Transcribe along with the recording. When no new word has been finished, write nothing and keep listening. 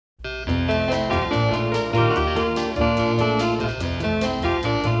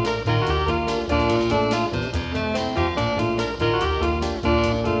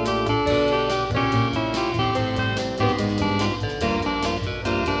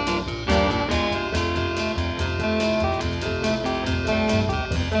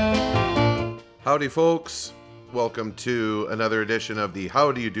Howdy, folks. Welcome to another edition of the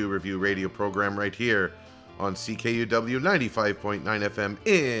How Do You Do Review radio program right here on CKUW 95.9 FM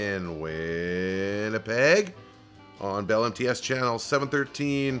in Winnipeg, on Bell MTS channel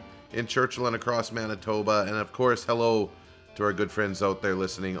 713 in Churchill and across Manitoba, and of course, hello to our good friends out there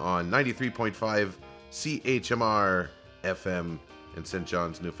listening on 93.5 CHMR FM in St.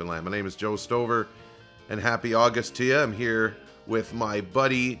 John's, Newfoundland. My name is Joe Stover, and happy August to you. I'm here with my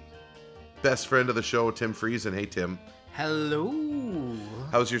buddy, best friend of the show, Tim Friesen. Hey, Tim. Hello.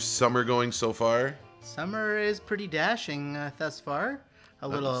 How's your summer going so far? Summer is pretty dashing thus far. A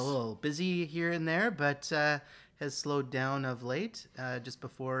little busy here and there, but has slowed down of late. Just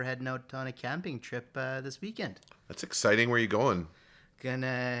before heading out on a camping trip this weekend. That's exciting. Where are you going?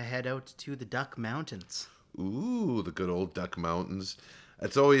 Gonna head out to the Duck Mountains. Ooh, the good old Duck Mountains.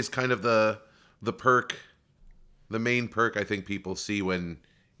 It's always kind of the perk, the main perk I think people see when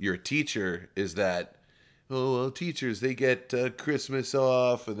you're a teacher is that, oh, well, teachers, they get Christmas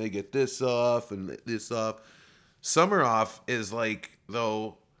off and they get this off and this off. Summer off is like,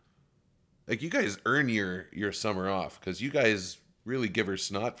 though, like you guys earn your summer off because you guys really give her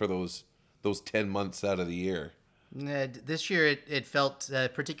snot for those 10 months out of the year. This year it felt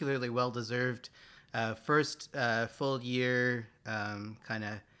particularly well-deserved. First full year,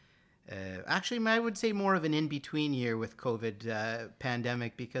 actually, I would say more of an in-between year with COVID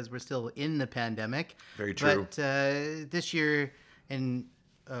pandemic because we're still in the pandemic. Very true. But this year, in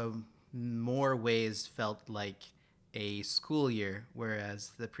more ways, felt like a school year,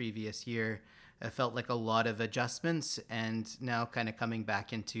 whereas the previous year felt like a lot of adjustments, and now kind of coming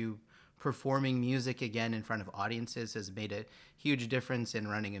back into performing music again in front of audiences has made a huge difference in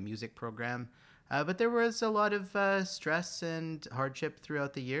running a music program. But there was a lot of stress and hardship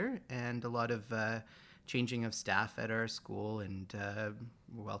throughout the year, and a lot of changing of staff at our school, and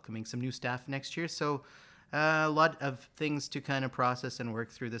welcoming some new staff next year. So a lot of things to kind of process and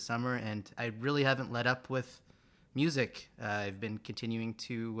work through the summer, and I really haven't let up with music. I've been continuing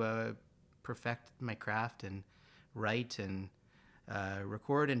to perfect my craft and write and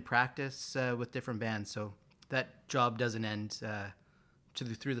record and practice with different bands. So that job doesn't end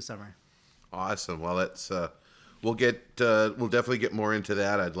through the summer. Awesome. Well, that's we'll definitely get more into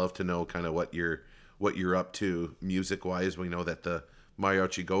that. I'd love to know kind of what you're up to music wise. We know that the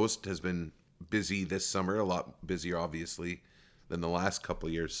Mariachi Ghost has been busy this summer, a lot busier obviously than the last couple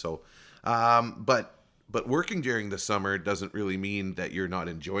of years. So, but working during the summer doesn't really mean that you're not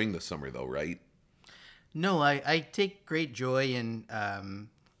enjoying the summer, though, right? No, I take great joy in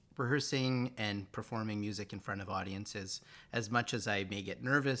rehearsing and performing music in front of audiences. As much as I may get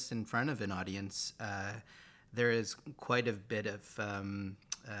nervous in front of an audience, there is quite a bit of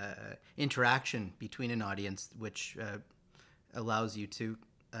interaction between an audience, which allows you to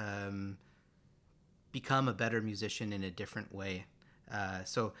become a better musician in a different way.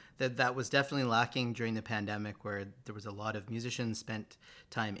 So that was definitely lacking during the pandemic, where there was a lot of musicians spent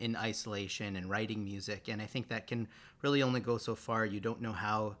time in isolation and writing music. And I think that can really only go so far. You don't know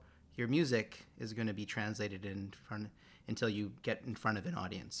how your music is going to be translated until you get in front of an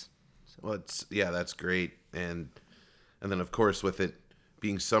audience. So. Well, that's great. And then of course with it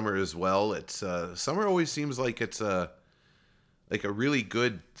being summer as well, it's summer always seems like it's a really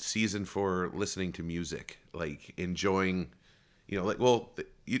good season for listening to music, like enjoying.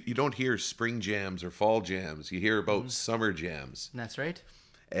 You don't hear spring jams or fall jams. You hear about summer jams. That's right.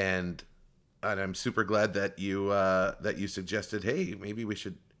 And I'm super glad that you suggested, hey, maybe we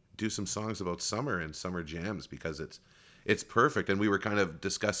should do some songs about summer and summer jams because it's perfect. And we were kind of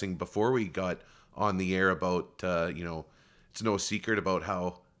discussing before we got on the air about it's no secret about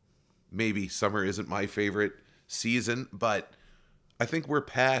how maybe summer isn't my favorite season, but I think we're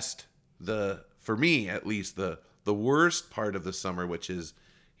past for me at least, the worst part of the summer, which is,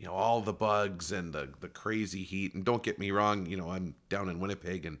 all the bugs and the crazy heat. And don't get me wrong, I'm down in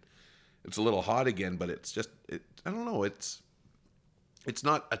Winnipeg and it's a little hot again, but it's just, I don't know. It's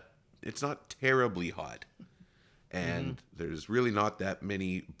not terribly hot. And there's really not that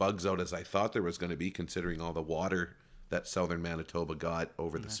many bugs out as I thought there was going to be, considering all the water that southern Manitoba got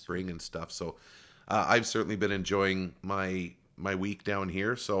over the spring and stuff. So I've certainly been enjoying my week down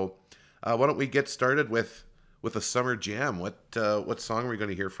here. So why don't we get started with a summer jam? What song are we going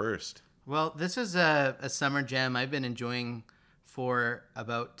to hear first? Well, this is a summer jam I've been enjoying for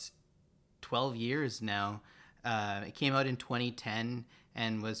about 12 years now. It came out in 2010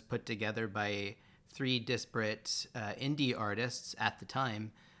 and was put together by three disparate indie artists at the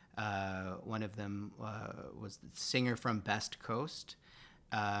time. One of them was the singer from Best Coast.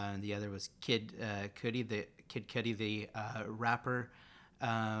 The other was Kid Cudi, the rapper.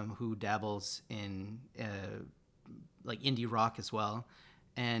 who dabbles in like indie rock as well,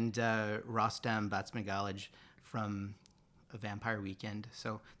 and Rostam Batsmagalij from A Vampire Weekend.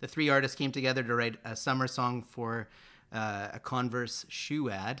 So the three artists came together to write a summer song for a Converse shoe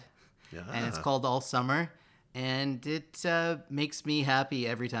ad, and it's called All Summer, and it makes me happy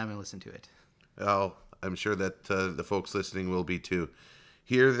every time I listen to it. Oh, I'm sure that the folks listening will be too.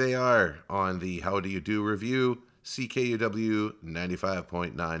 Here they are on the How Do You Do review, CKUW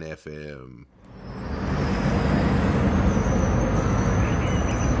 95.9 FM.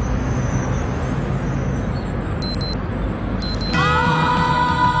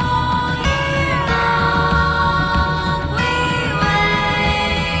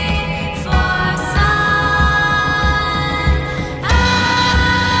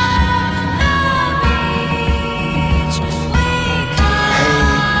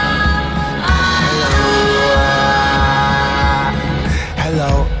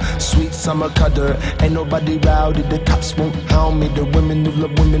 I'm a cutter, ain't nobody rowdy. The cops won't hound me. The women who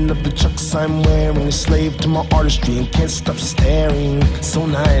love women love the chucks I'm wearing. A slave to my artistry and can't stop staring. So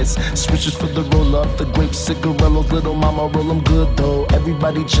nice, switches for the roll up. The grape cigarillos, little mama roll them good though.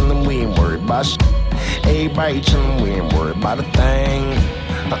 Everybody chillin', we ain't worried about shit. Everybody chillin', we ain't worried about a thing.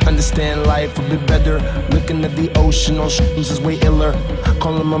 I understand life a bit better. Looking at the ocean, all shootings is way iller.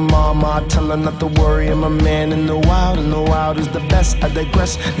 Calling my mama, I tell her not to worry. I'm a man in the wild, and the wild is the best. I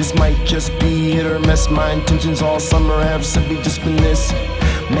digress, this might just be hit or miss. My intentions all summer have simply just been this: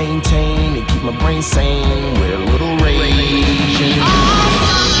 maintain and keep my brain sane with a little rage.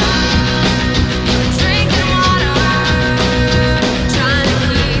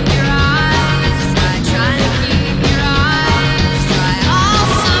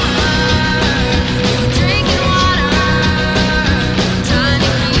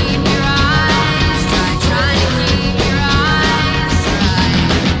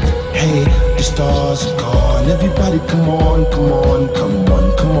 Stars are gone. Everybody come on, come on, come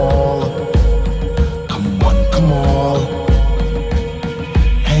on, come on. Come on, come on.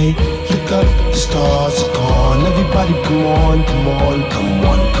 Hey, look up, the stars are gone. Everybody come on, come on, come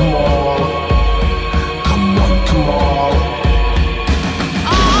on, come on. Come on, come on.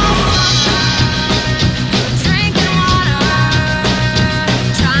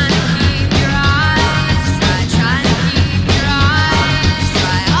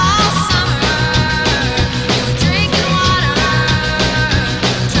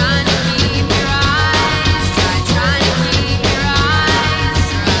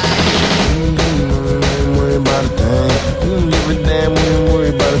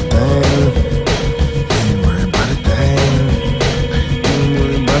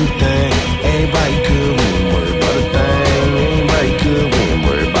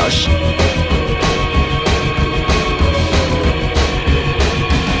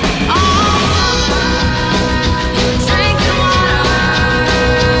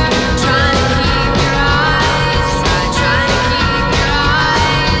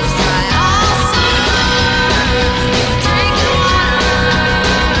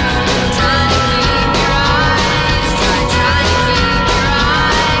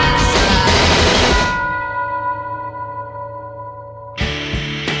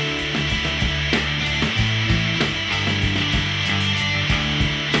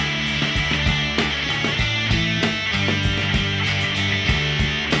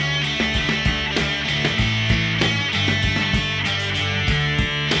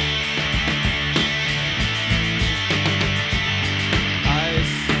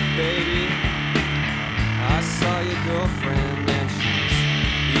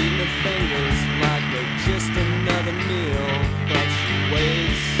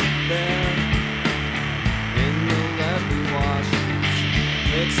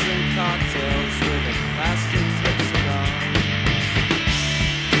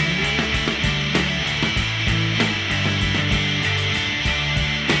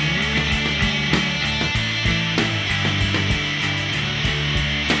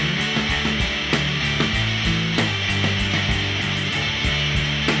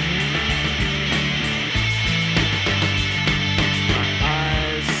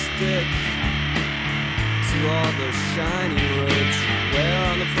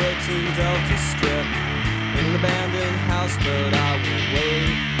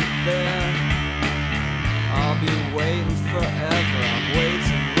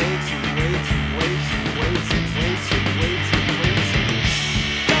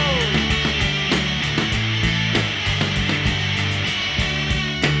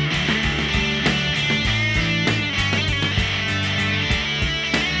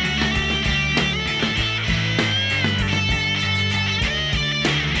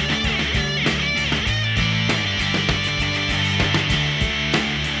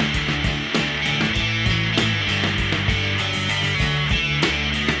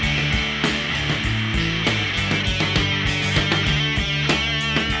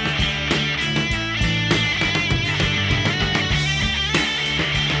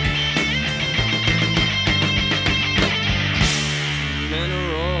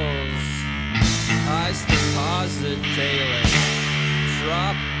 does it daily.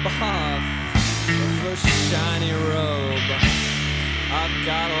 Drop off the shiny robe. I've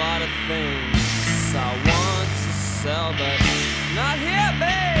got a lot of things I want to sell, but not here,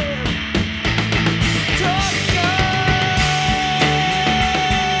 babe. Don't go.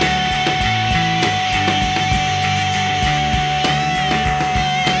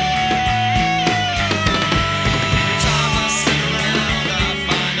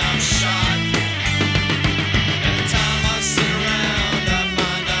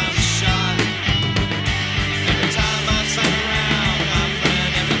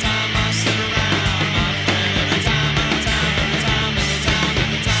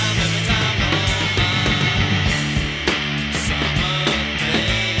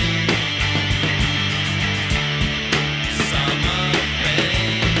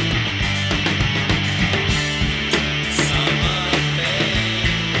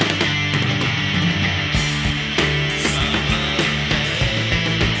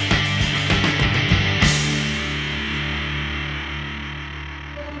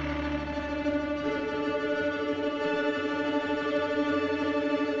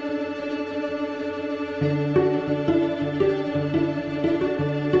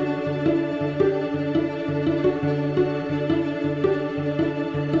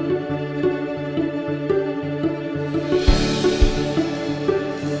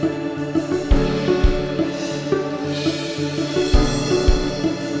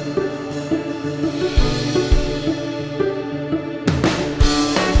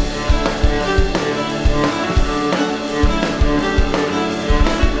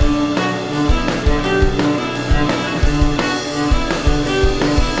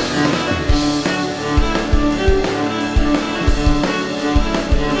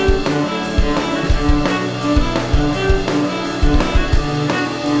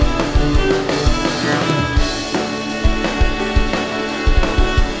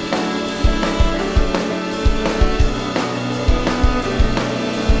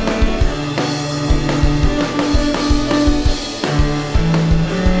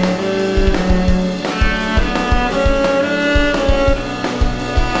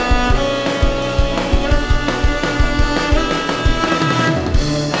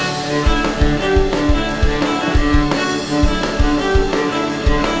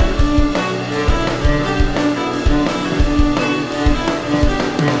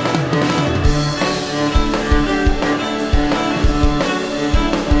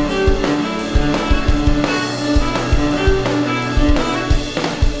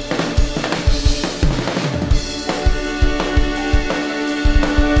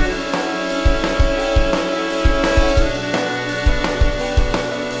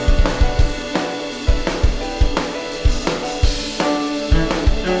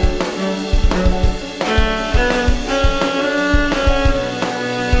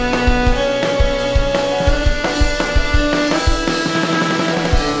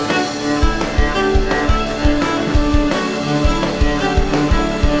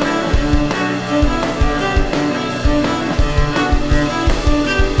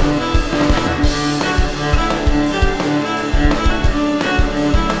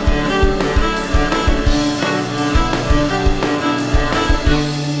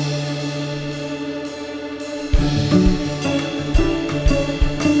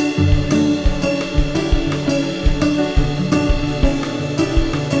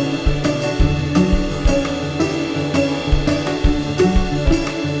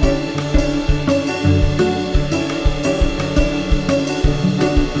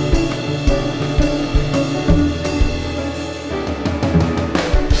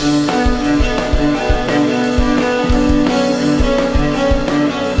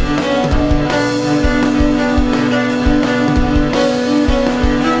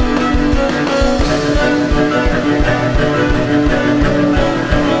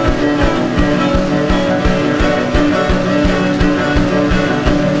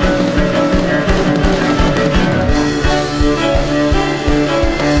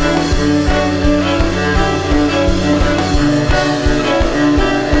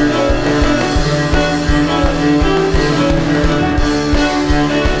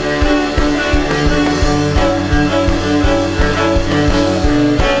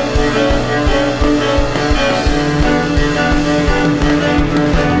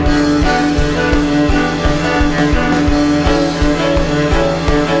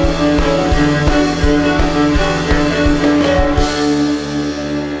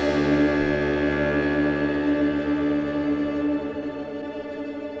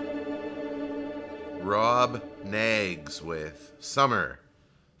 Rob Nags with Summer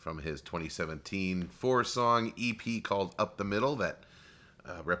from his 2017 four-song EP called Up the Middle that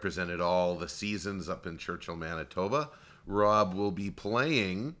represented all the seasons up in Churchill, Manitoba. Rob will be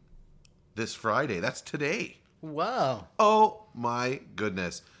playing this Friday. That's today. Wow. Oh my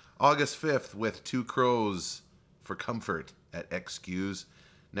goodness. August 5th with Two Crows for Comfort at XQ's.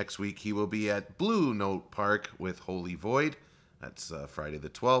 Next week he will be at Blue Note Park with Holy Void. That's Friday the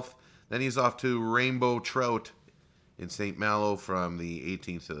 12th. Then he's off to Rainbow Trout in St. Malo from the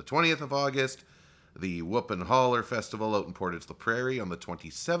 18th to the 20th of August. The Whoop and Holler Festival out in Portage la Prairie on the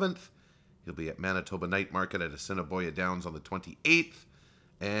 27th. He'll be at Manitoba Night Market at Assiniboia Downs on the 28th.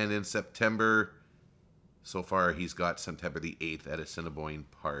 And in September, so far he's got September the 8th at Assiniboine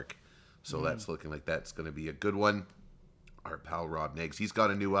Park. So that's looking like that's going to be a good one. Our pal Rob Neggs, he's got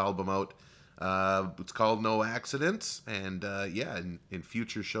a new album out. It's called No Accidents. And in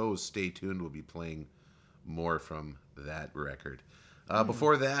future shows, stay tuned. We'll be playing more from that record.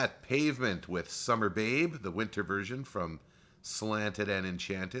 Before that, Pavement with Summer Babe, the winter version from Slanted and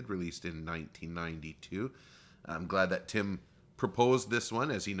Enchanted, released in 1992. I'm glad that Tim proposed this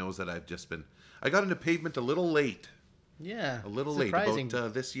one, as he knows that I got into Pavement a little late. Yeah. A little surprising. late,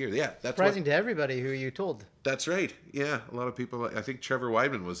 about this year. Yeah, that's Surprising to everybody who you told. That's right. Yeah, a lot of people, I think Trevor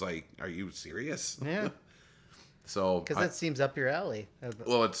Weidman was like, are you serious? Yeah. So, Because that seems up your alley.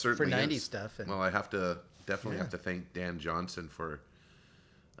 well, it certainly for 90s is. stuff. And, Well, I definitely have to thank Dan Johnson for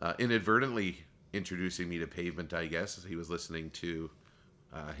inadvertently introducing me to Pavement, I guess. He was listening to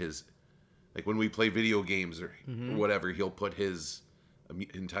his, like when we play video games or whatever, he'll put his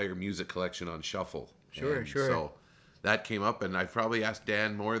entire music collection on shuffle. Sure. So that came up, and I've probably asked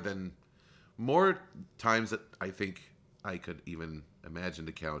Dan more times that I think I could even imagine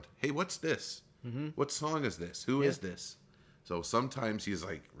to count. Hey, what's this? What song is this? Who is this? So sometimes he's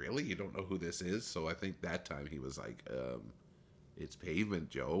like, really? You don't know who this is? So I think that time he was like, it's Pavement,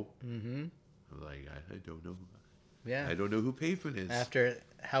 Joe. Mm-hmm. I was like, I don't know. Yeah. I don't know who Pavement is. After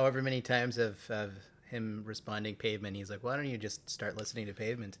however many times of him responding Pavement, he's like, why don't you just start listening to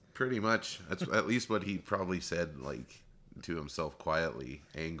Pavement? Pretty much. That's at least what he probably said, like, to himself quietly,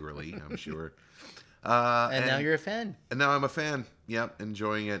 angrily, I'm sure. And now you're a fan. And now I'm a fan. Yep,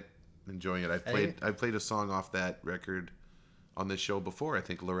 enjoying it. I've played a song off that record on this show before. I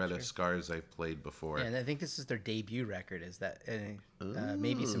think Loretta Scars I've played before. Yeah, and I think this is their debut record. Is that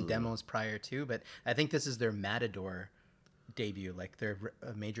maybe some demos prior to, but I think this is their Matador debut, like their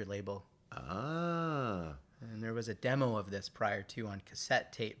major label. Ah. And there was a demo of this prior to on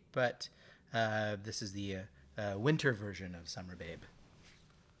cassette tape, but this is the winter version of Summer Babe.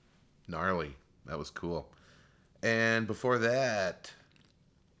 Gnarly. That was cool. And before that,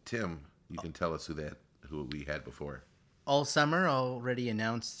 Tim, you can tell us who we had before. All Summer already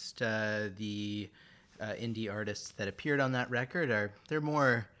announced the indie artists that appeared on that record. They're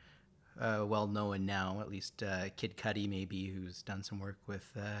more well known now, at least Kid Cudi maybe, who's done some work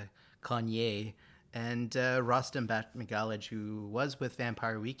with Kanye, and Rostam Bat Migalaj, who was with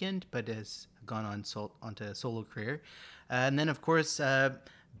Vampire Weekend but has gone on onto a solo career. And then, of course,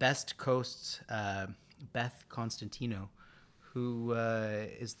 Best Coast's Beth Constantino, who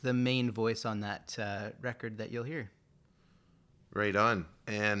is the main voice on that record that you'll hear. Right on.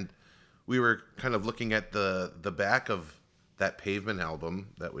 And we were kind of looking at the back of that Pavement album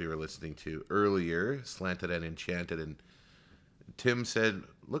that we were listening to earlier, Slanted and Enchanted, and Tim said,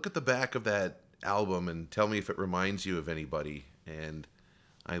 look at the back of that album and tell me if it reminds you of anybody. And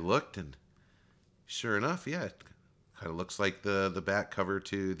I looked, and sure enough, yeah, it kind of looks like the back cover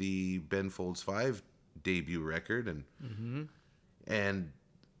to the Ben Folds 5 debut record. And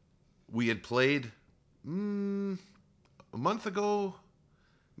we had played a month ago,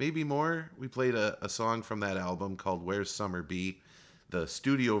 maybe more, we played a song from that album called Where's Summer Bee, the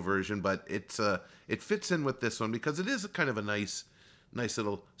studio version, but it fits in with this one because it is kind of a nice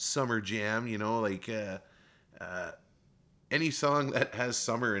little summer jam, you know, like any song that has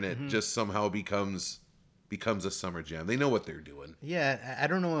summer in it just somehow becomes a summer jam. They know what they're doing. Yeah, I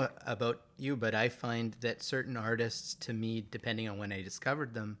don't know about you, but I find that certain artists, to me, depending on when I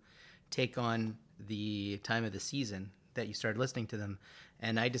discovered them, take on the time of the season that you started listening to them.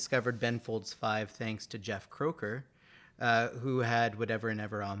 And I discovered Ben Folds 5 thanks to Jeff Croker, who had Whatever and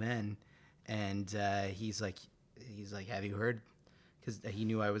Ever Amen. And he's like, have you heard? Because he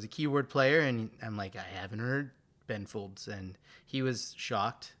knew I was a keyboard player, and I'm like, I haven't heard Ben Folds. And he was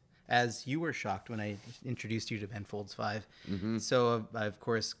shocked, as you were shocked when I introduced you to Ben Folds 5. So I, of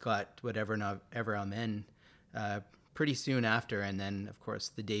course, got Whatever and Ever Amen pretty soon after. And then, of course,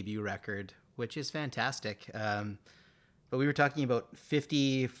 the debut record, which is fantastic. But we were talking about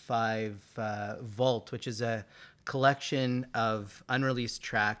 55 Volt, which is a collection of unreleased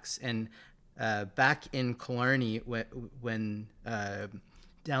tracks. And back in Killarney, when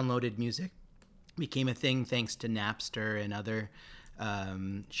downloaded music became a thing thanks to Napster and other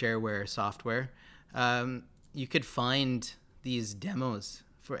shareware software, you could find these demos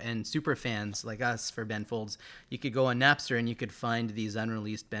and super fans like us for Ben Folds. You could go on Napster and you could find these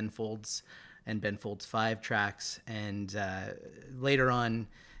unreleased Ben Folds and Ben Folds 5 tracks. And later on,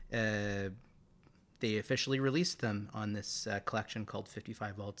 they officially released them on this collection called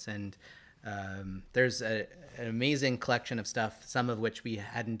 55 Volts. And there's an amazing collection of stuff, some of which we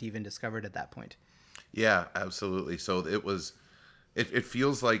hadn't even discovered at that point. Yeah, absolutely. So it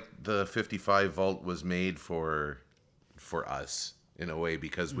feels like the 55 Vault was made for us in a way,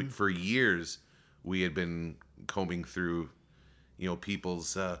 because for years we had been combing through,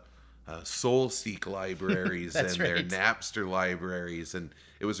 people's SoulSeek libraries and their Napster libraries, and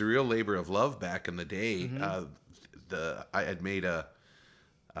it was a real labor of love back in the day. I had made a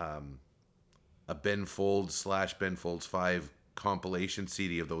Ben Folds / Ben Folds 5 compilation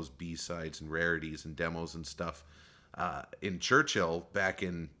CD of those B-sides and rarities and demos and stuff in Churchill back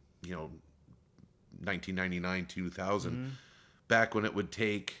in 1999 2000, back when it would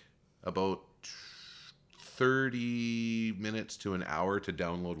take about 30 minutes to an hour to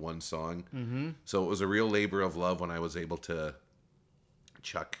download one song. So it was a real labor of love when I was able to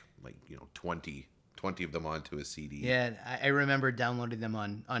chuck 20 of them onto a CD. Yeah, I remember downloading them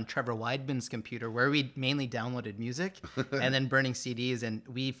on Trevor Weidman's computer, where we mainly downloaded music and then burning CDs. And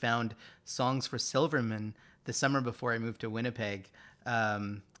we found Songs for Silverman the summer before I moved to Winnipeg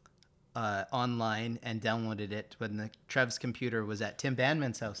online, and downloaded it when Trev's computer was at Tim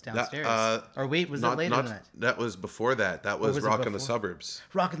Bandman's house downstairs. Or wait, was that later than that? That was before that. That was Rock in the Suburbs.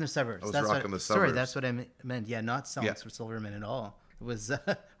 Rock in the Suburbs. That was Rock in the Suburbs. Sorry, that's what I meant. Yeah, not Songs for Silverman at all. It was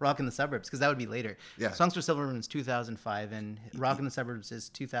Rock in the Suburbs, because that would be later. Yeah. Songs for Silverman is 2005, and Rock in the Suburbs is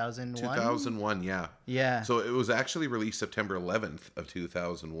 2001. 2001, yeah. Yeah. So it was actually released September 11th of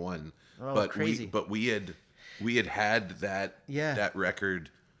 2001. Oh, but crazy. We had that record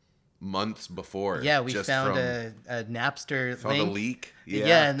months before. Yeah, we found a Napster found link. a leak.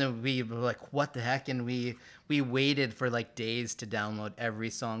 Yeah, and then we were like, what the heck? And we waited for like days to download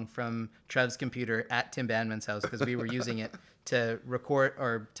every song from Trev's computer at Tim Bandman's house, because we were using it to record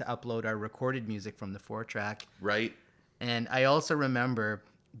or to upload our recorded music from the 4-track. Right. And I also remember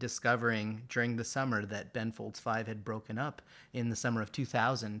discovering during the summer that Ben Folds 5 had broken up in the summer of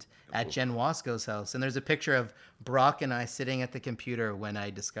 2000 at Jen Wasco's house. And there's a picture of Brock and I sitting at the computer when I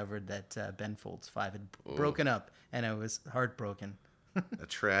discovered that Ben Folds 5 had broken up, and I was heartbroken. A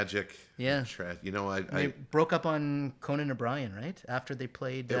tragic. Yeah. They broke up on Conan O'Brien, right? After they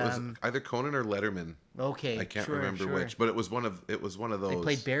played. It was either Conan or Letterman. Okay, I can't remember which, but it was one of those. They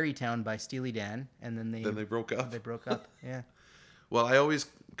played Barrytown by Steely Dan, and then they broke up. They broke up. Yeah. Well, I always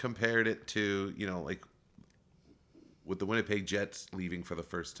compared it to like with the Winnipeg Jets leaving for the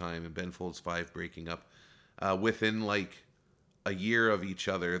first time and Ben Folds 5 breaking up. Within like a year of each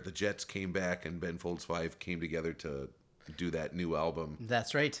other, the Jets came back and Ben Folds 5 came together to do that new album.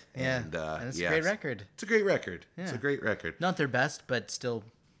 That's right. Yeah. And it's a great record. It's a great record. Yeah. It's a great record. Not their best, but still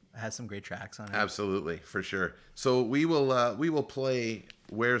has some great tracks on it. Absolutely, for sure. So we will play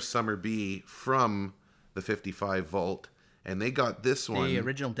Where's Summer Be from the 55 Vault, and they got this one. The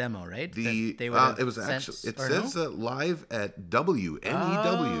original demo, right? It was actually says live at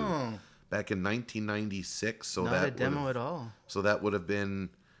WNEW back in 1996. So not a demo at all. So that would have been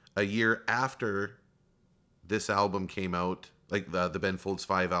a year after this album came out, like the Ben Folds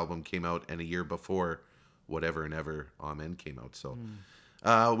 5 album came out, and a year before Whatever and Ever Amen came out. So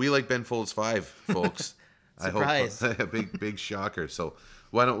we like Ben Folds 5, folks. Surprise. I hope big shocker. So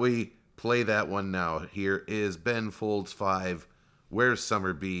why don't we play that one now? Here is Ben Folds 5, Where's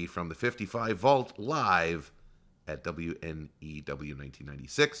Summer Be from the 55 Vault, live at WNEW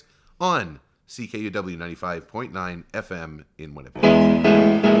 1996 on CKUW 95.9 FM in Winnipeg.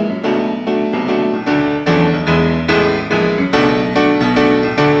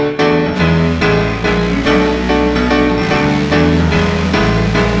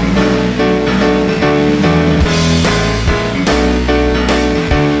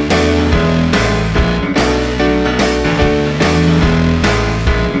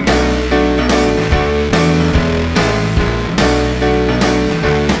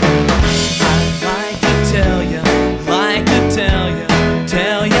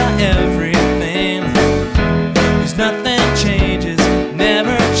 Tell ya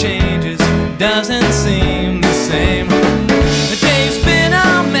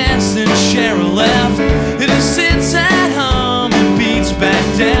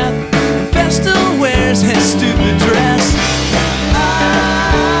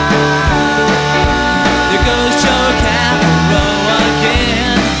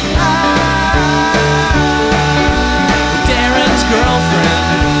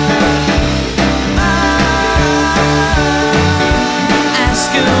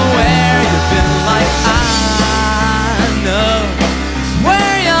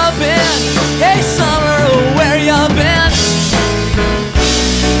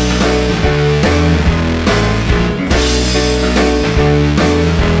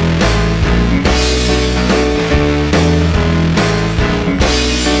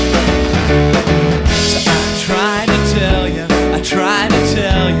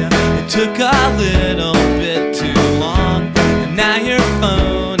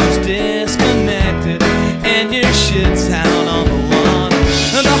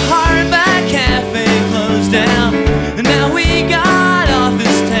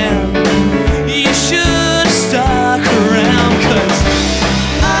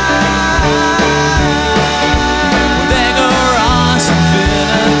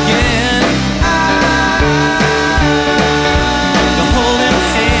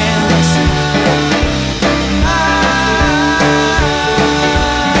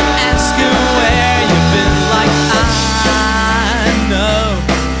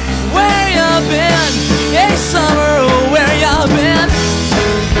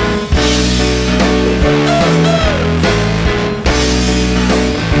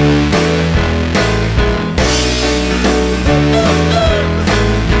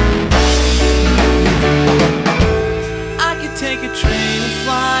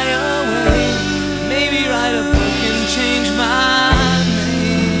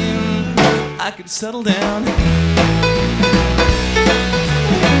I could settle down.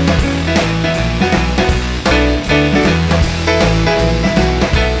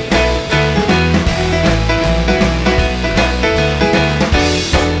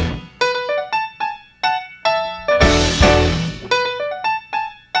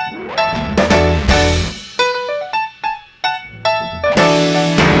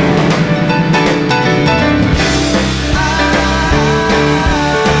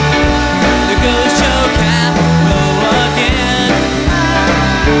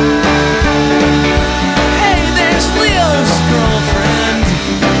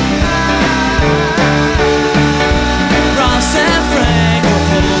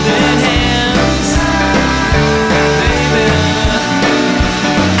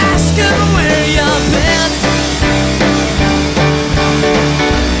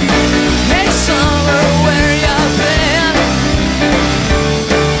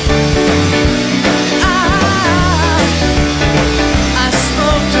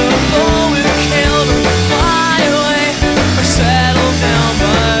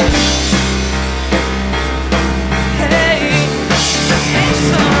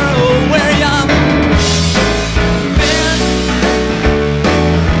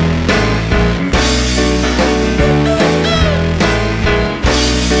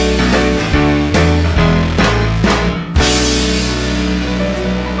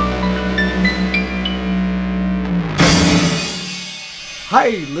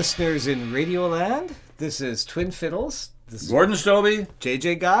 Hi, listeners in Radioland. This is Twin Fiddles. This is Gordon Stobie.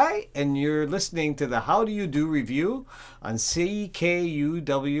 JJ Guy, and you're listening to the How Do You Do review on CKUW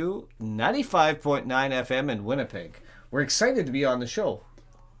 95.9 FM in Winnipeg. We're excited to be on the show.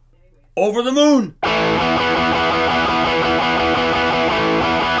 Over the moon.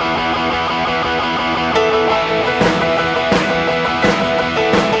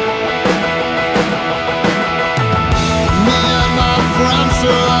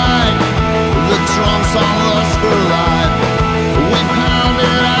 Drums on Lust for Life. We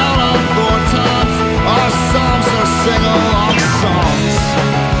pounded out on 4 times. Our songs are sing-along songs.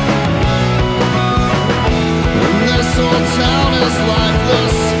 And this whole town is like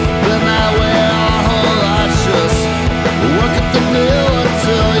this. Been that way our whole lives. Just work at the mill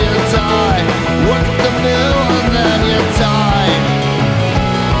until you die. Work at the mill and then you die.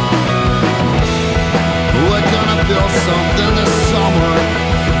 We're gonna build something this summer.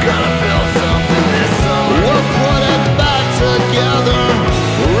 Gonna build something this summer. We'll put it back together.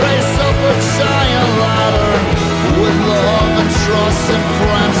 Race up a giant ladder with love and trust and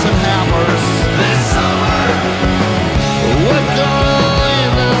friends and hammers. This summer, we're gonna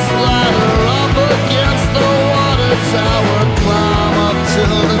lean this ladder up against the water tower. Climb up to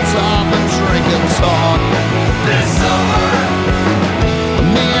the top and drink and talk. This summer,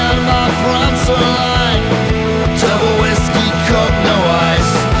 me and my friends are like double whiskey, coke, no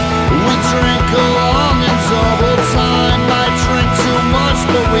ice. We drink along in double time. Might drink too much,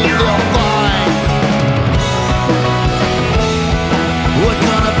 but we feel fine. We're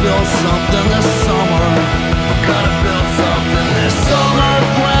gonna build something this summer. We're gonna build something this summer.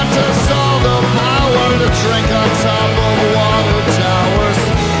 Grant us all the power to drink on top of water towers.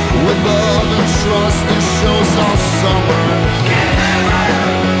 With love and trust and shows all summer.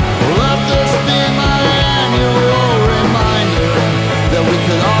 Let this be my annual reminder that we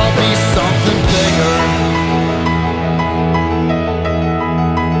could all be something bigger.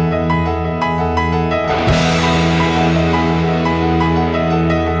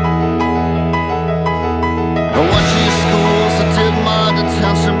 I went to your schools, I did my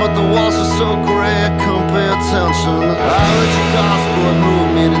detention, but the walls are so gray I couldn't pay attention. I read your gospel, it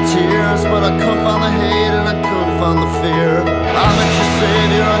moved me to tears, but I couldn't find the hate and I couldn't find the fear. I met your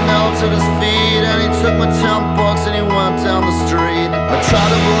savior, I knelt at his feet, and he took my $10 and he went down the street. I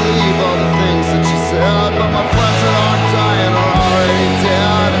tried to believe all the things that you said, but my friends that aren't dying are already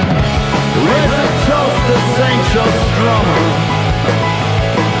dead. Raise a toast to St. Joe Strummer.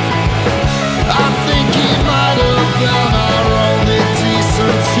 I think he might have been our only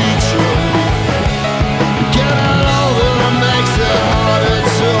decent teacher. Getting older makes it harder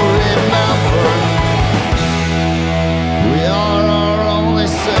to remember. We are our only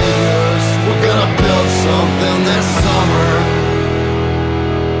saviors. We're gonna build something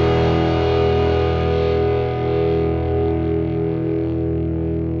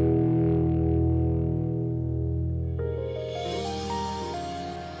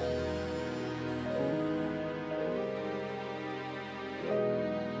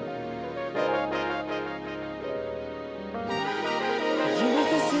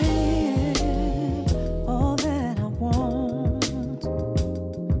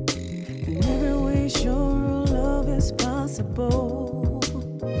unstoppable.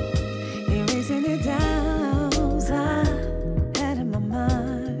 Erasing the doubts I had in my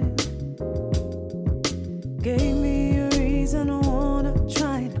mind. Gave me a reason to wanna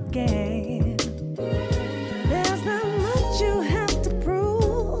try it again. There's not much you have to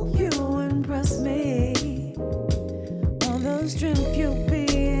prove. You impress me. All the strength you be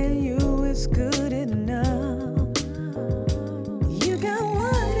in you is good enough. You got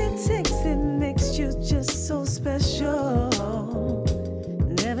what it takes that makes you just so special.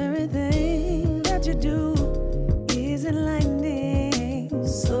 And everything that you do is enlightening.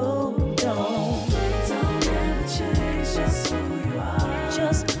 So don't ever change just who you are.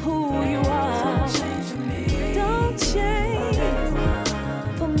 Just who you are. Don't change for me. Don't change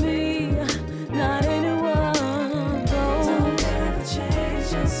for me. Not anyone. Don't ever change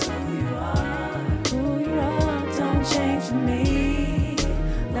just who you are. Who you are. Don't change for me.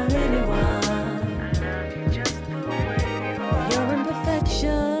 Not anyone. Your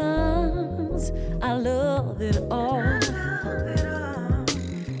imperfections, I love it all.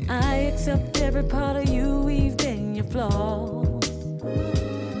 I accept every part of you, even your flaws.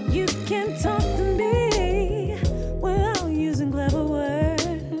 You can talk to me without using clever words.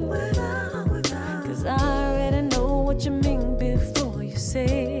 'Cause I already know what you mean before you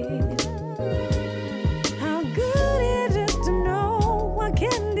say it. How good it is to know I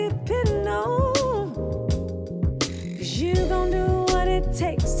can depend on. 'Cause you gon' do what it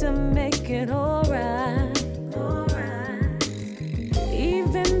takes to make it alright.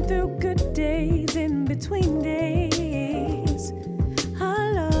 Even through good days, in between days,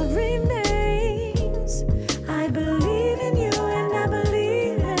 our love remains. I believe in you and I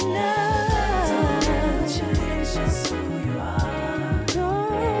believe in us. Don't ever change just who you are.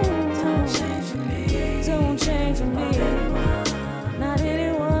 Don't change for me. Don't change for me. Not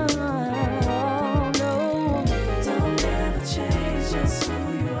anyone. No. Don't ever change just who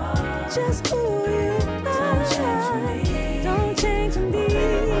you are. Just who you are. Don't change for me. Don't change for me.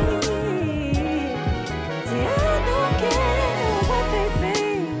 See, I don't care what they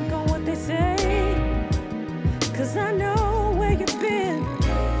think or what they say. 'Cause I know where you've been,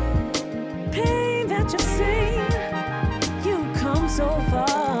 pain that you've seen. You come so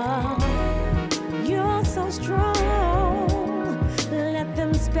far, you're so strong. Let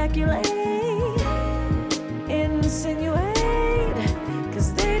them speculate, insinuate, 'cause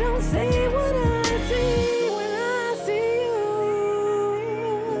they don't see what I see when I see you.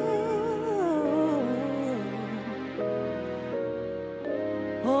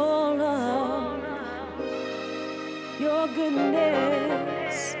 Oh Lord, your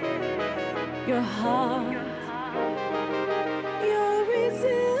goodness, your heart, your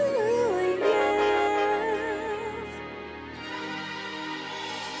resilience.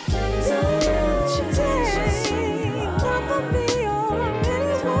 Don't change not for me or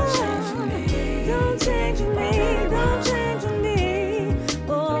anyone. Don't change for me. Don't change for me.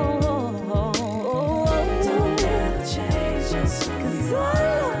 Oh, don't ever change just 'cause I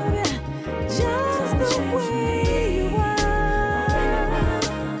love you just the way you are.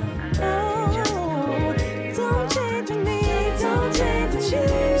 Oh,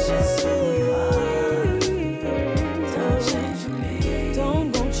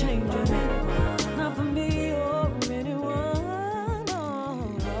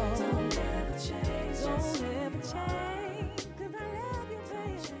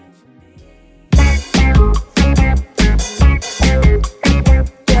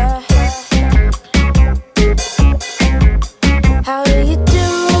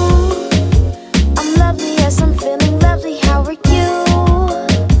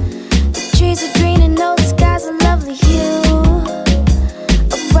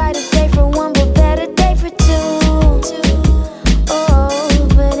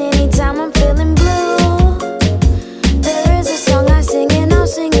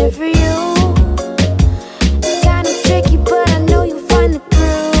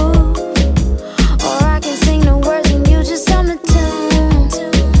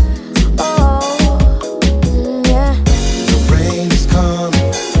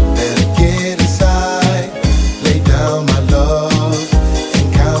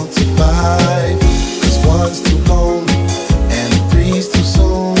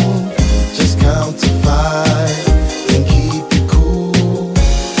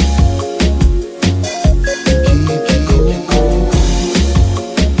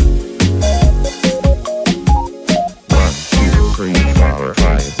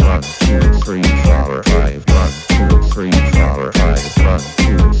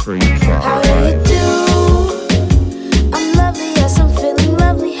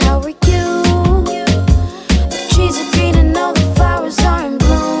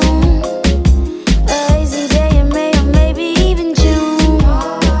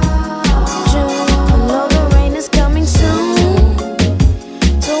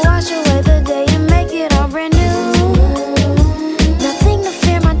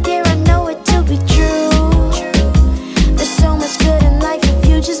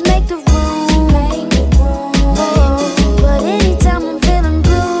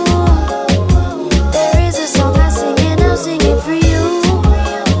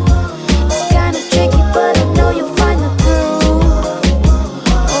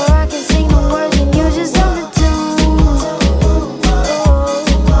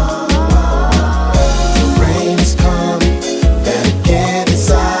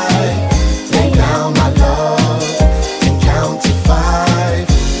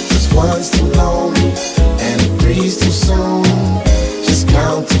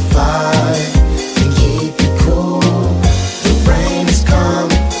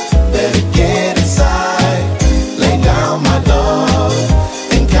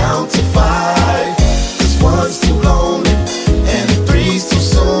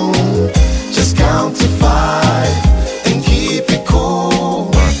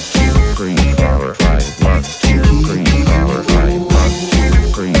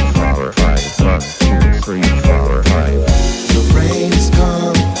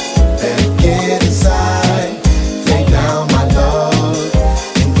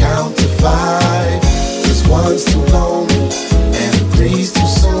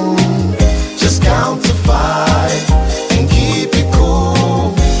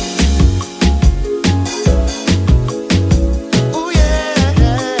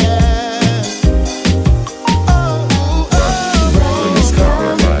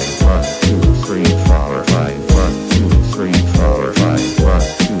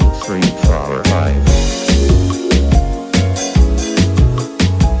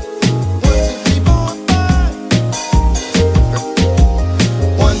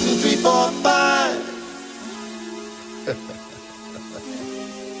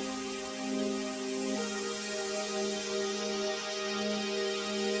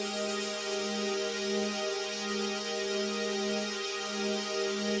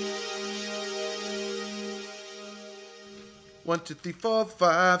 1, 2, 3, 4,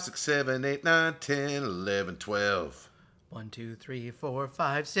 5, 6, 7, 8, 9, 10, 11, 12. 1, 2, 3, 4,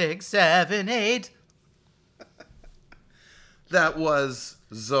 5, 6, 7, 8. That was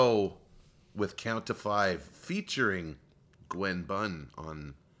Zoe with Count to 5, featuring Gwen Bunn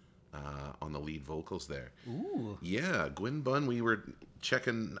on the lead vocals there. Ooh. Yeah, Gwen Bunn. We were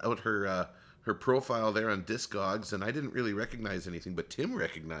checking out her profile there on Discogs, and I didn't really recognize anything, but Tim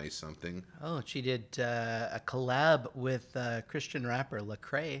recognized something. Oh, she did a collab with Christian rapper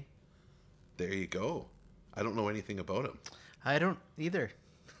Lecrae. There you go. I don't know anything about him. I don't either,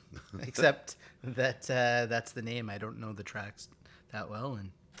 except that that's the name. I don't know the tracks that well,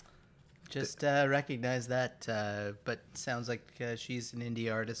 and just recognize that. But sounds like she's an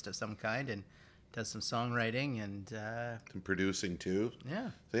indie artist of some kind and does some songwriting and And producing too.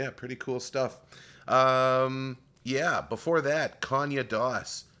 yeah. So yeah, pretty cool stuff. Yeah, before that, Kanye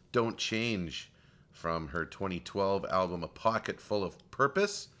Doss, Don't Change, from her 2012 album A Pocket Full of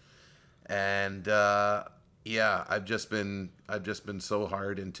Purpose. And yeah, I've just been so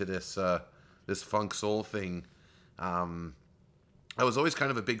hard into this this funk soul thing. I was always kind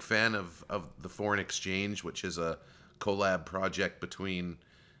of a big fan of the Foreign Exchange, which is a collab project between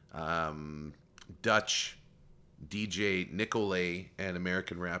Dutch DJ Nicolay and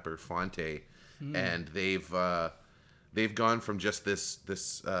American rapper Fonte, and they've gone from just this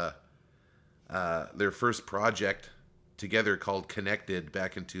their first project together called Connected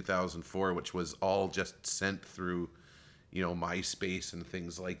back in 2004, which was all just sent through, MySpace and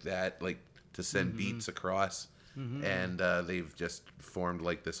things like that, like to send beats across, and they've just formed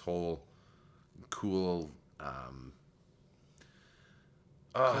like this whole cool.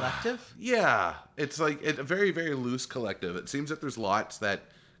 Collective? Yeah, it's like a very, very loose collective. It seems that there's lots that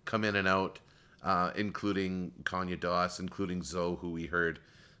come in and out, including Kanye Doss, including Zoe, who we heard.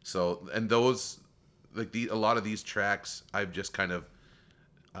 So, and those, like a lot of these tracks, I've just kind of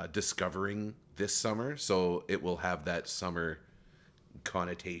discovering this summer. So it will have that summer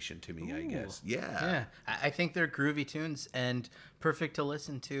connotation to me, I guess. Yeah, I think they're groovy tunes and perfect to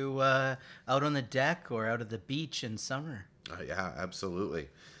listen to out on the deck or out at the beach in summer. Yeah, absolutely.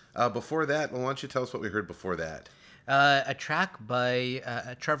 Before that, well, why don't you tell us what we heard before that? A track by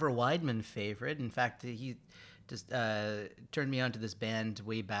a Trevor Weidman favorite. In fact, he just turned me on to this band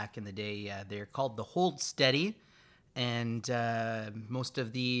way back in the day. They're called The Hold Steady, and most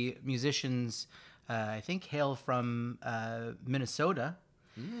of the musicians, I think, hail from Minnesota.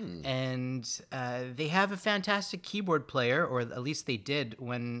 And they have a fantastic keyboard player, or at least they did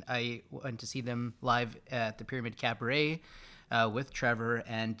when I went to see them live at the Pyramid Cabaret with Trevor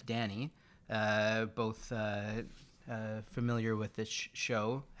and Danny, both familiar with this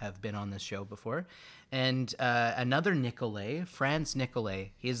show, have been on this show before. And another Nicolay, Franz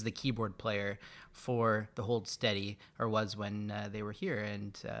Nicolay, he is the keyboard player for the Hold Steady, or was when they were here,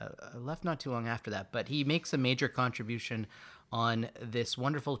 and left not too long after that. But he makes a major contribution on this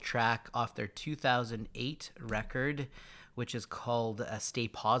wonderful track off their 2008 record, which is called Stay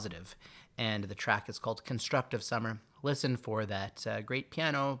Positive. And the track is called Constructive Summer. Listen for that great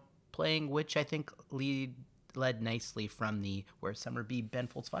piano playing, which I think led nicely from the Where Summer Be Ben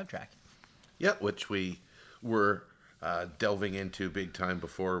Folds 5 track. Yeah, which we were delving into big time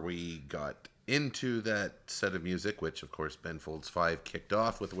before we got into that set of music, which, of course, Ben Folds 5 kicked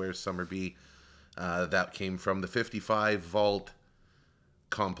off with Where Summer Be. That came from the 55 Vault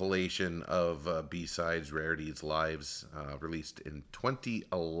compilation of B-Sides, Rarities, Lives, released in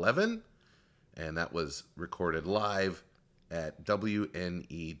 2011. And that was recorded live at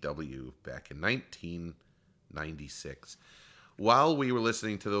WNEW back in 1996. While we were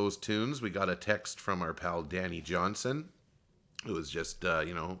listening to those tunes, we got a text from our pal Danny Johnson, who was just,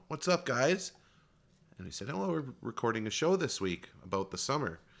 what's up, guys? And he said, oh, we're recording a show this week about the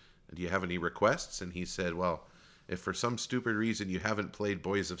summer. Do you have any requests? And he said, well, if for some stupid reason you haven't played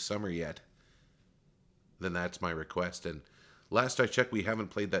Boys of Summer yet, then that's my request. And last I checked, we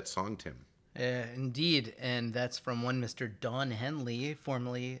haven't played that song, Tim. Indeed, and that's from one Mr. Don Henley,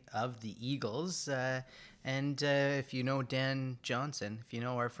 formerly of the Eagles. And if you know Dan Johnson, if you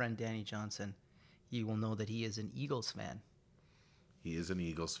know our friend Danny Johnson, you will know that he is an Eagles fan. He is an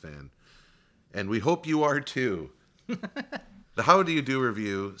Eagles fan. And we hope you are too. The How Do You Do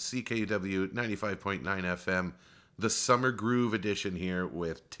review, CKUW 95.9 FM, the Summer Groove edition here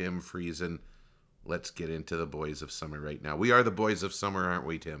with Tim Friesen. Let's get into the Boys of Summer right now. We are the Boys of Summer, aren't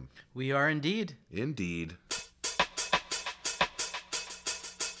we, Tim? We are indeed. Indeed.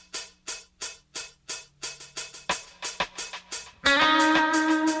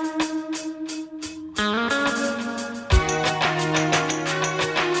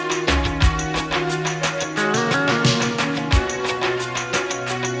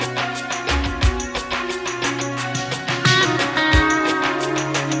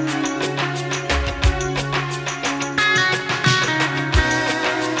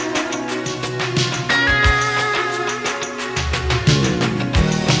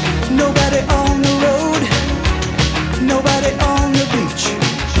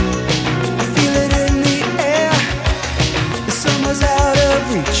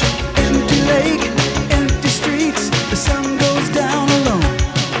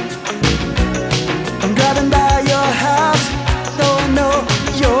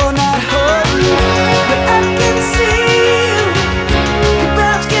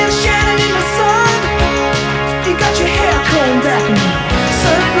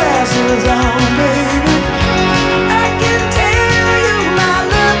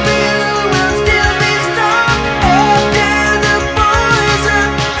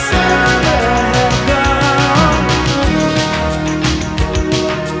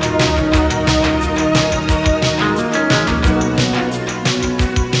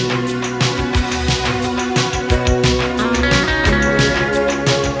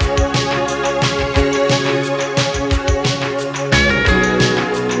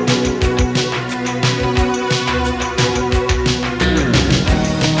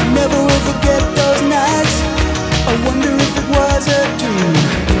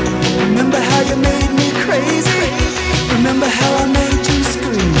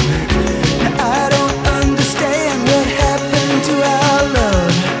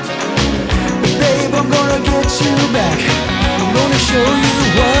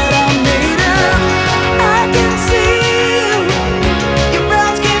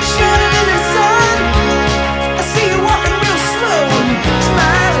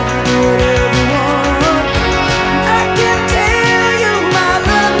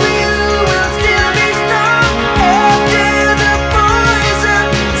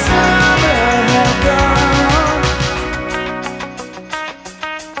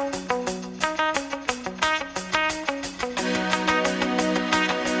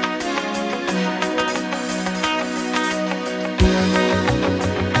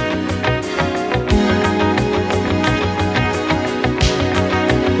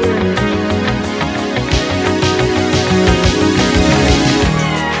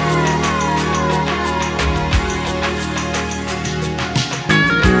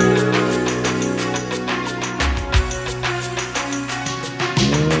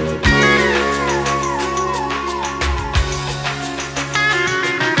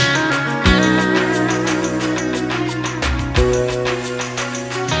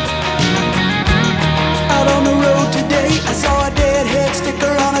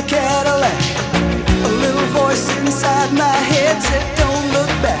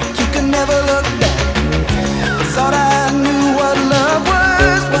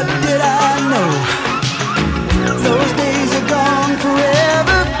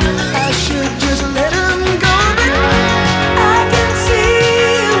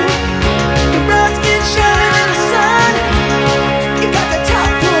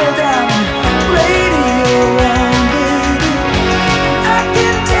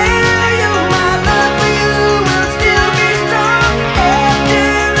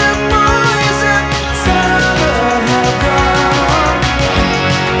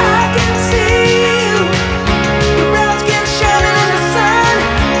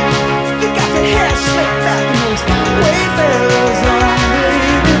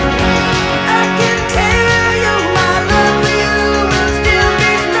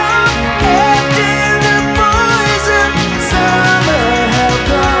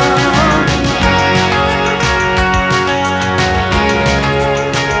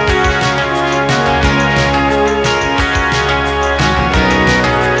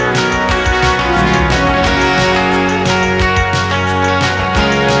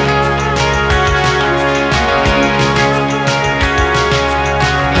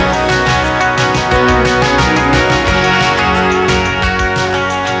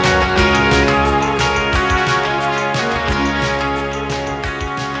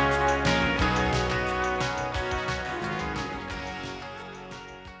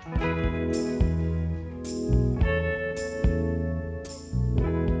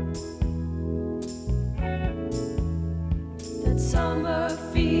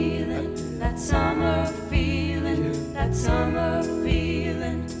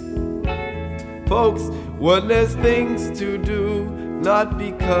 folks, when there's things to do, not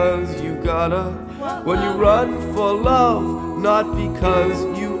because you gotta. When you run for love, not because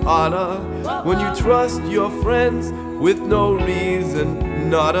you oughta. When you trust your friends with no reason,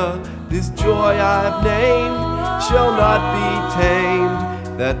 nada. This joy I've named shall not be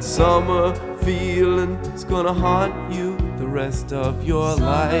tamed. That summer feeling's gonna haunt you the rest of your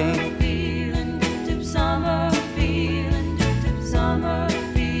life. Summer feeling, summer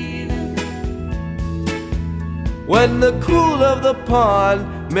feeling. When the cool of the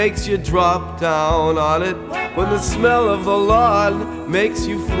pond makes you drop down on it. When the smell of the lawn makes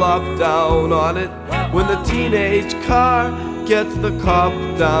you flop down on it. When the teenage car gets the cop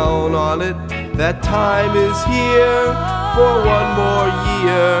down on it. That time is here for one more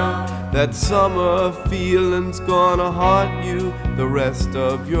year. That summer feeling's gonna haunt you the rest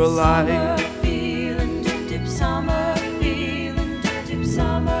of your life. Summer feeling, summer feeling,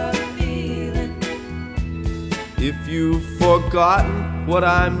 summer feeling. If you've forgotten what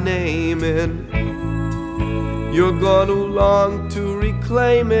I'm naming, you're gonna long to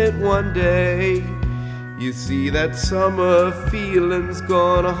reclaim it one day. You see, that summer feeling's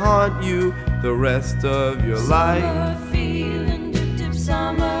gonna haunt you the rest of your life. Summer feeling,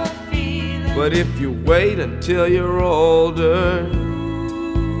 summer feeling. But if you wait until you're older,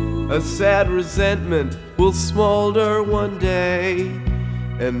 a sad resentment will smolder one day.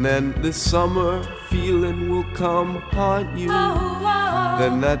 And then this summer feeling will come haunt you.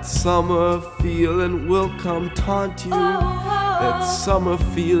 Then that summer feeling will come taunt you. That summer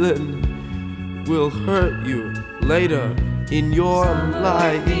feeling will hurt you later in your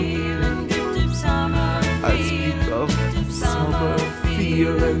life. I speak of summer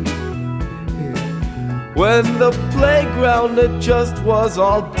feeling. When the playground that just was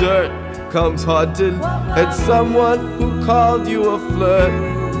all dirt comes haunting, and someone who called you a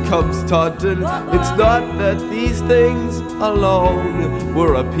flirt comes taunting. It's not that these things alone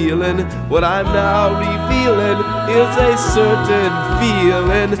were appealing. What I'm now revealing is a certain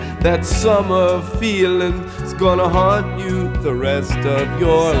feeling. That summer feeling is gonna haunt you the rest of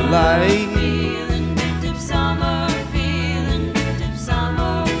your life.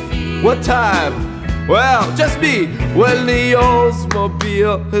 What time? Well, just me. When the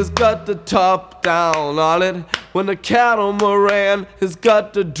Oldsmobile has got the top down on it. When the catamaran has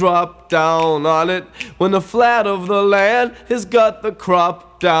got the drop down on it. When the flat of the land has got the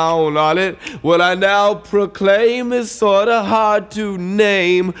crop down on it. What I now proclaim is sorta hard to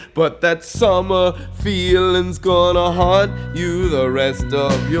name, but that summer feeling's gonna haunt you the rest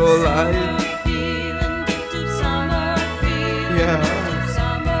of your life. Yeah.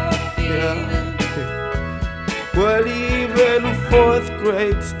 Well, even fourth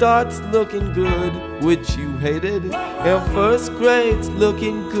grade starts looking good, which you hated, and first grade's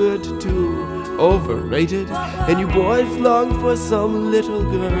looking good too, overrated. And you boys long for some little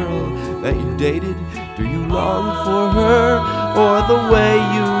girl that you dated. Do you long for her or the way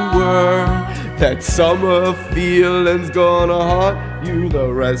you were? That summer feeling's gonna haunt you the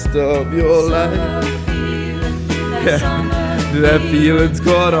rest of your life. Yeah. That feeling's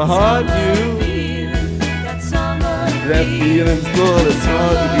gonna haunt you. That feeling's gonna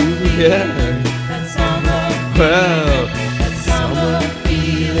taunt you, yeah. Well, that summer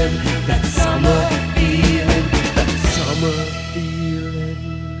feeling, that summer feeling, that summer feeling.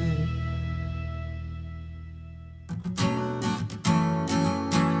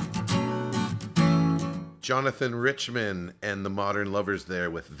 Jonathan Richman and the Modern Lovers there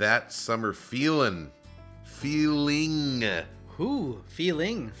with That Summer Feelin'. Feeling. Who?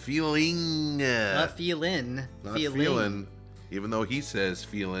 Feeling. Feeling. Not feelin'. Not feeling. Even though he says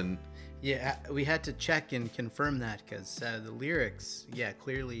feeling. Yeah, we had to check and confirm that because the lyrics,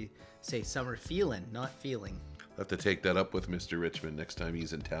 clearly say summer feelin', not feeling. I'll have to take that up with Mr. Richmond next time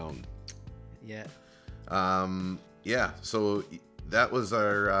he's in town. Yeah. So that was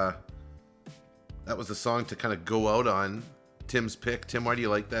our that was the song to kind of go out on. Tim's pick. Tim, why do you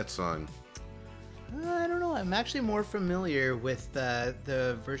like that song? I don't know. I'm actually more familiar with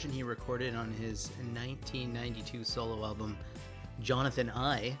the version he recorded on his 1992 solo album, Jonathan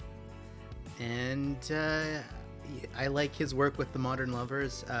I. And I like his work with the Modern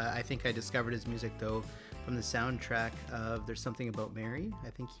Lovers. I think I discovered his music, though, from the soundtrack of There's Something About Mary.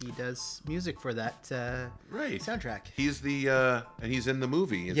 I think he does music for that soundtrack. He's the and he's in the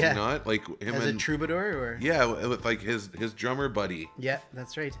movie, is he not? Like him as and a troubadour, or with like his drummer buddy. Yeah,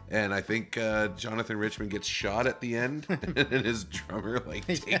 that's right. And I think Jonathan Richman gets shot at the end, and his drummer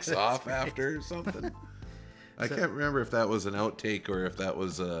takes off after or something. I can't remember if that was an outtake or if that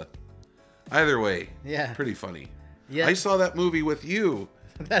was either way. Yeah, pretty funny. Yeah, I saw that movie with you.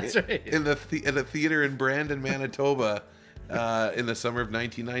 That's right. In the theater in Brandon, Manitoba, in the summer of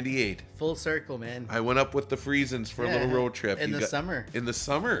 1998. Full circle, man. I went up with the Friesens for a little road trip. In the summer. In the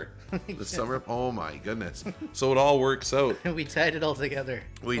summer. The summer. Oh my goodness. So it all works out. We tied it all together.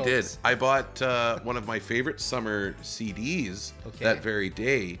 We folks. did. I bought one of my favorite summer CDs that very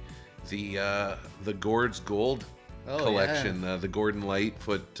day. The Gord's Gold collection, the Gordon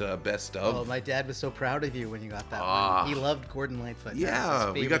Lightfoot Best Of. Oh, my dad was so proud of you when you got that one. He loved Gordon Lightfoot.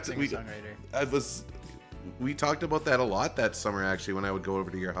 Yeah, we got singer-songwriter. We talked about that a lot that summer actually when I would go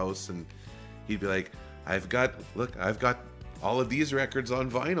over to your house and he'd be like, I've got all of these records on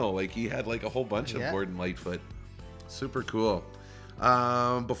vinyl. Like he had like a whole bunch of Gordon Lightfoot. Super cool.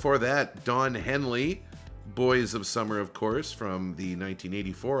 Before that, Don Henley, Boys of Summer, of course, from the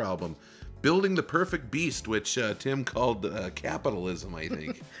 1984 album Building the Perfect Beast, which Tim called capitalism, I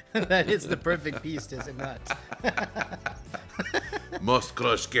think. That is the perfect beast, is it not? Must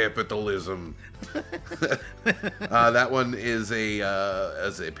crush capitalism. That one is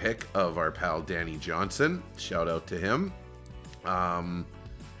a pick of our pal Danny Johnson. Shout out to him.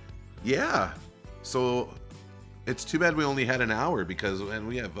 Yeah. So it's too bad we only had an hour because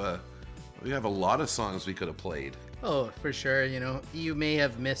we have a lot of songs we could have played. Oh, for sure. You know, you may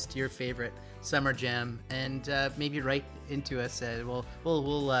have missed your favorite summer jam, and maybe write into us. We'll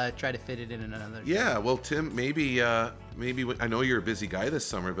try to fit it in another. Yeah. Well, Tim, maybe I know you're a busy guy this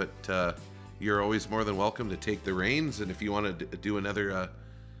summer, but you're always more than welcome to take the reins. And if you want to do another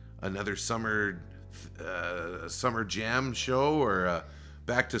summer jam show or a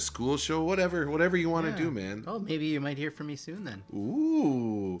back to school show, whatever you want to do, man. Oh, maybe you might hear from me soon then.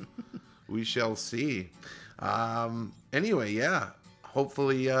 Ooh, we shall see. Anyway, yeah.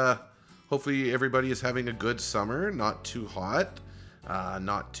 Hopefully everybody is having a good summer. Not too hot,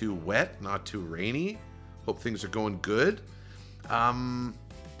 not too wet, not too rainy. Hope things are going good. So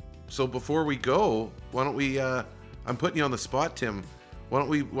before we go, why don't we? I'm putting you on the spot, Tim. Why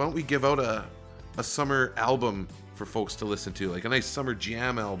don't we give out a summer album for folks to listen to, like a nice summer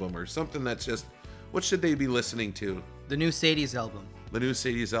jam album or something that's just. What should they be listening to? The new Sadie's album. The new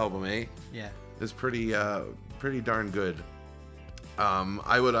Sadie's album, eh? Yeah. Is pretty darn good.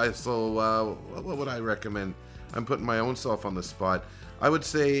 I would also, what would I recommend? I'm putting my own self on the spot. I would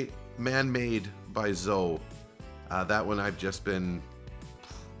say Man Made by Zoe. That one I've just been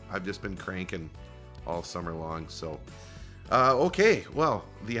cranking all summer long. So, okay. Well,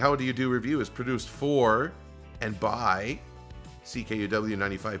 the How Do You Do review is produced for and by CKUW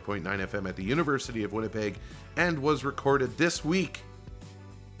 95.9 FM at the University of Winnipeg and was recorded this week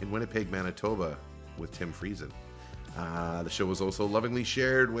in Winnipeg, Manitoba with Tim Friesen. The show was also lovingly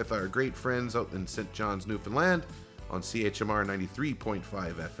shared with our great friends out in St. John's, Newfoundland on CHMR 93.5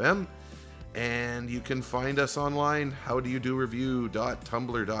 FM. And you can find us online,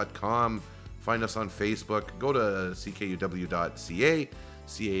 howdoyoudoreview.tumblr.com. Find us on Facebook. Go to ckuw.ca,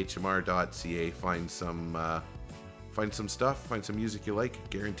 chmr.ca. Find some stuff. Find some music you like.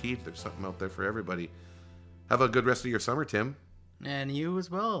 Guaranteed there's something out there for everybody. Have a good rest of your summer, Tim. And you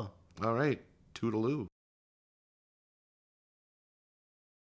as well. All right. Toodaloo.